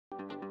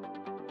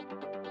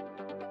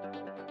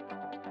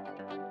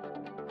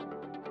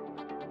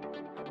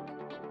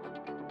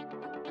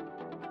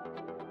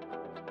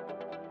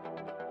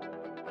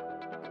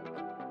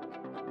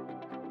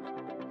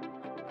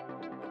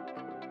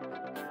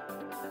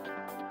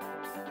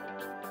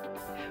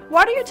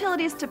Water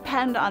utilities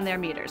depend on their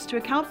meters to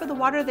account for the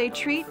water they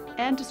treat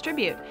and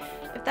distribute.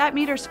 If that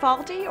meter's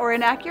faulty or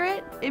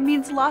inaccurate, it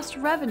means lost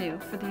revenue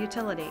for the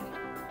utility.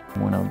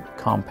 When a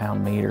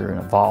compound meter in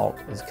a vault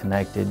is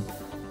connected,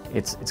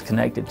 it's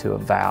connected to a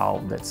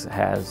valve that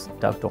has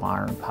ductile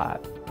iron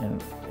pipe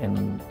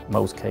in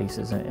most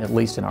cases, at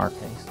least in our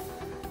case.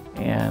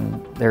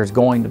 And there's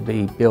going to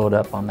be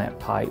buildup on that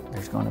pipe.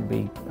 There's going to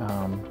be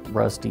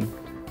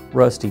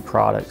rusty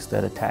products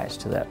that attach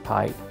to that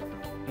pipe.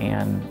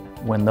 And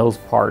when those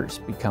parts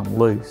become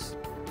loose,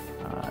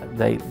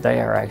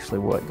 they are actually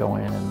what go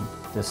in and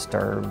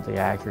disturb the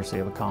accuracy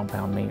of a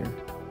compound meter.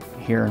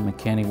 Here in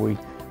McKinney,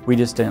 we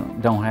just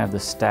don't have the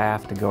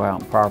staff to go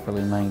out and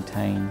properly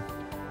maintain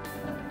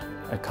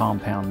a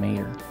compound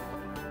meter.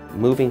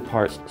 Moving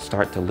parts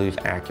start to lose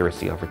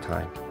accuracy over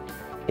time.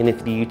 And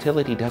if the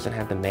utility doesn't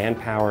have the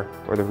manpower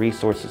or the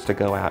resources to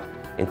go out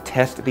and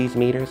test these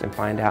meters and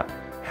find out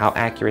how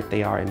accurate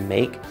they are and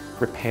make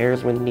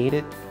repairs when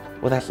needed,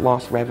 well, that's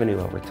lost revenue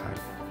over time.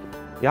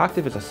 The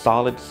Octave is a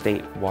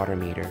solid-state water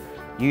meter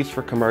used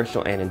for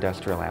commercial and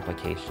industrial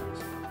applications.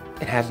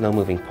 It has no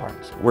moving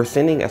parts. We're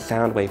sending a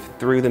sound wave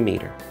through the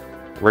meter.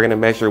 We're going to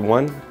measure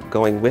one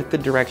going with the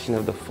direction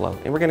of the flow,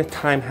 and we're going to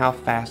time how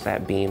fast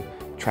that beam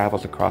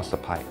travels across the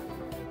pipe.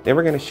 Then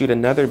we're going to shoot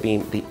another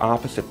beam the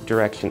opposite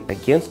direction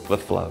against the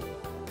flow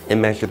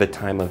and measure the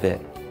time of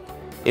it.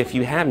 If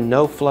you have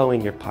no flow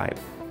in your pipe,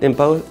 then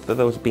both of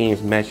those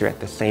beams measure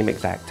at the same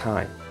exact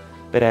time.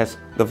 But as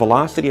the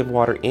velocity of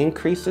water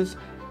increases,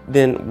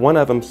 then one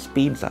of them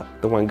speeds up,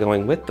 the one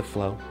going with the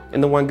flow,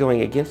 and the one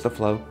going against the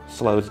flow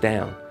slows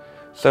down.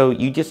 So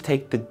you just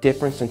take the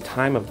difference in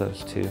time of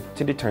those two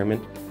to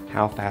determine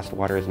how fast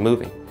water is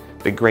moving.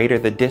 The greater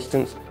the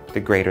distance, the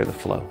greater the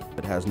flow.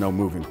 It has no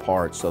moving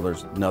parts, so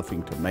there's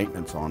nothing to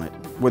maintenance on it.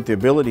 With the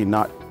ability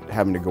not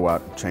having to go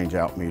out and change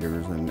out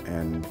meters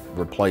and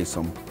replace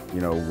them,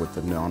 you know, with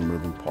the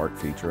non-moving part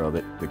feature of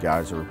it, the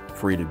guys are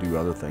free to do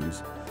other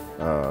things,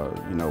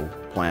 you know,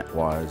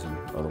 plant-wise and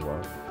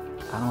otherwise.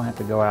 I don't have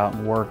to go out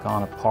and work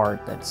on a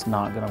part that's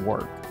not going to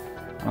work.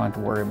 I don't have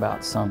to worry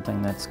about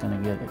something that's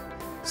going to get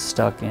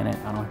stuck in it.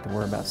 I don't have to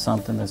worry about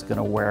something that's going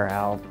to wear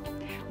out.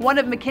 One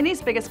of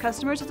McKinney's biggest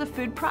customers is a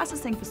food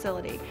processing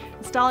facility.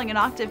 Installing an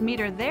Octave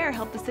meter there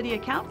helped the city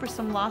account for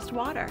some lost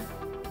water.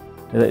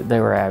 They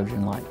were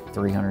averaging like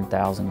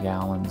 300,000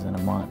 gallons in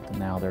a month, and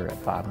now they're at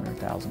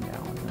 500,000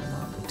 gallons in a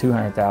month. The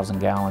 200,000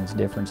 gallons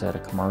difference at a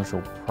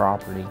commercial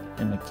property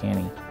in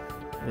McKinney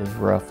is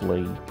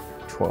roughly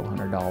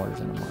 $1,200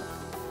 in a month.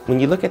 When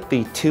you look at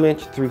the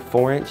 2-inch through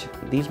 4-inch,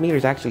 these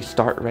meters actually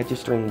start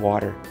registering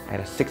water at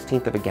a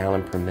 1/16 of a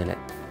gallon per minute.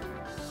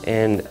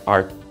 And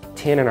our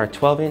 10 and our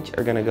 12-inch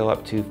are going to go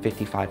up to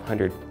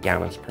 5,500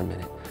 gallons per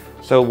minute.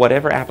 So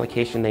whatever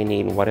application they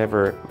need and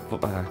whatever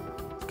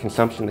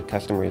consumption the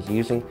customer is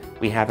using,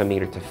 we have a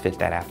meter to fit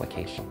that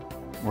application.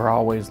 We're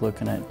always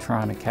looking at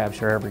trying to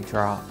capture every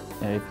drop.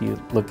 And if you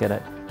look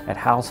at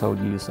household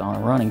use on a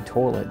running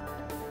toilet,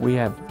 we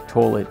have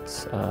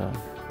toilets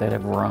that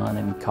have run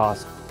and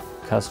cost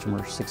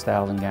customers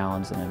 6,000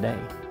 gallons in a day.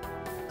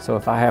 So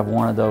if I have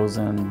one of those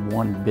in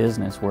one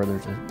business where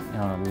there's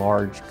a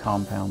large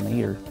compound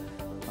meter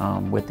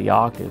with the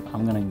Octave,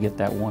 I'm going to get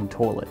that one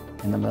toilet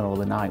in the middle of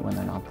the night when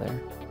they're not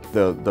there.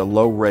 The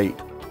low rate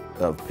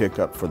of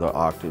pickup for the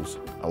Octaves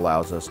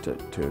allows us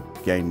to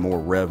gain more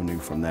revenue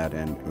from that,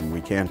 and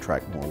we can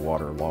track more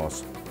water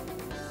loss,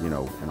 you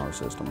know, in our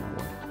system that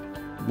way.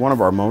 One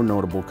of our more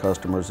notable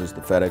customers is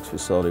the FedEx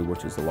facility,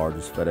 which is the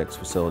largest FedEx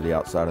facility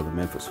outside of the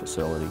Memphis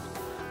facility.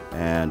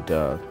 And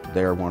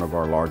they're one of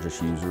our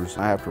largest users.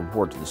 I have to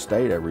report to the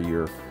state every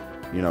year,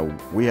 you know,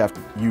 we have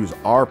to use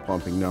our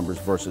pumping numbers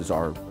versus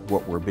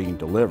what we're being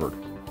delivered.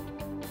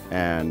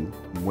 And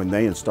when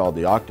they installed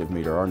the Octave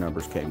meter, our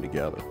numbers came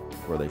together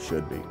where they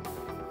should be.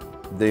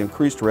 The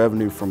increased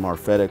revenue from our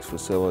FedEx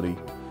facility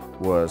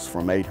was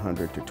from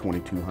 $800 to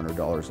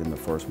 $2,200 in the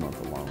first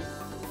month alone.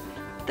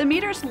 The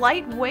meter's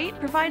light weight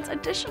provides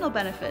additional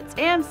benefits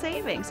and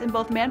savings in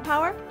both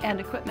manpower and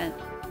equipment.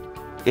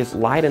 It's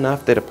light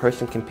enough that a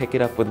person can pick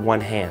it up with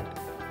one hand.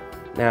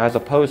 Now, as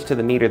opposed to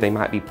the meter they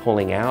might be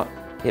pulling out,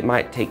 it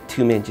might take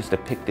 2 men just to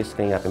pick this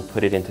thing up and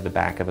put it into the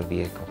back of a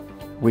vehicle.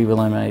 We've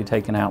eliminated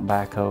taking out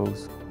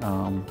backhoes.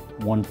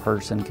 One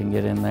person can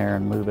get in there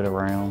and move it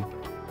around.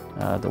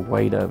 The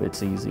weight of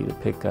it's easy to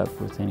pick up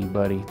with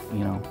anybody.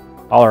 You know,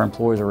 all our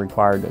employees are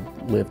required to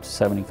lift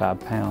 75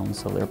 pounds,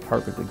 so they're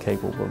perfectly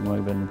capable of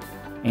moving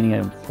any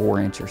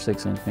 4-inch or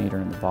 6-inch meter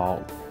in the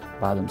vault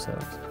by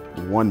themselves.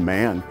 One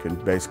man can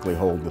basically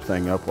hold the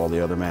thing up while the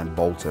other man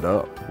bolts it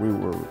up. We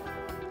were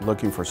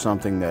looking for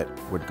something that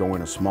would go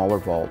in a smaller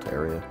vault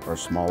area, or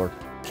smaller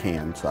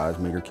can, size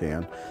meter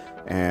can,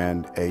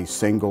 and a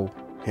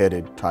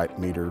single-headed type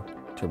meter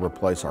to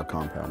replace our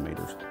compound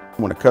meters.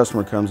 When a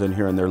customer comes in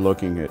here and they're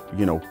looking at,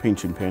 you know,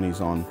 pinching pennies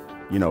on,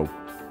 you know,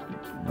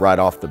 right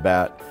off the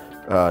bat,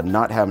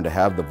 not having to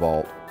have the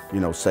vault, you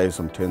know, saves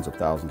them tens of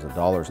thousands of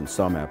dollars in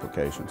some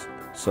applications.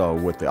 So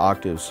with the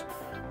Octave's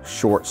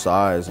short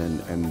size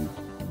and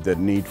the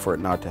need for it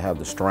not to have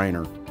the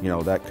strainer, you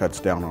know, that cuts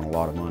down on a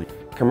lot of money.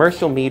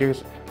 Commercial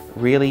meters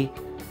really,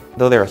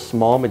 though they're a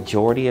small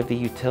majority of the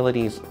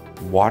utilities'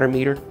 water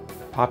meter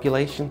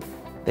population,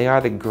 they are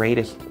the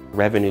greatest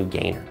revenue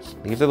gainers.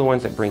 These are the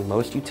ones that bring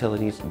most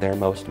utilities their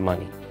most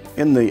money.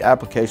 In the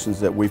applications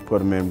that we've put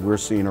them in, we're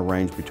seeing a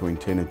range between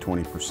 10 and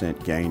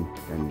 20% gain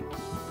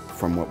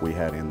from what we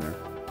had in there.